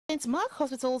St. Mark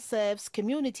Hospital serves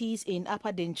communities in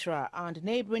Upper Dintra and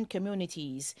neighboring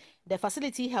communities. The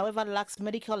facility, however, lacks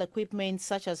medical equipment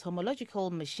such as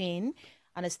homological machine,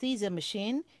 anesthesia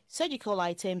machine, surgical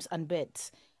items and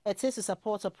beds. It is to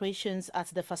support operations at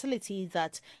the facility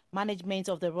that management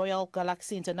of the Royal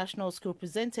Galaxy International School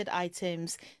presented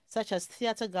items such as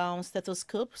theatre gowns,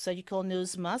 stethoscope, surgical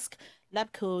nose mask,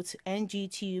 lab coat, NG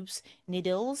tubes,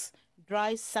 needles,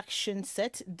 dry suction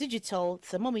set, digital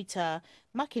thermometer,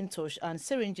 Macintosh and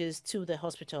syringes to the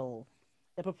hospital.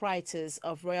 The proprietors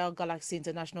of Royal Galaxy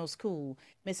International School,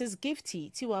 Mrs.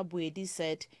 Gifty Tiwabuedi,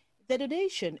 said the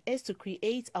donation is to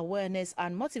create awareness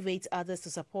and motivate others to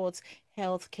support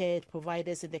healthcare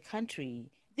providers in the country.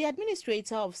 The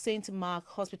administrator of St. Mark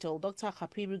Hospital, Dr.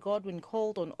 Kapiri Godwin,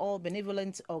 called on all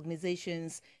benevolent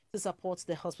organizations to support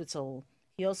the hospital.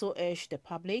 He also urged the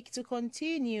public to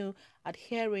continue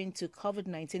adhering to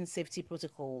COVID-19 safety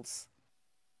protocols.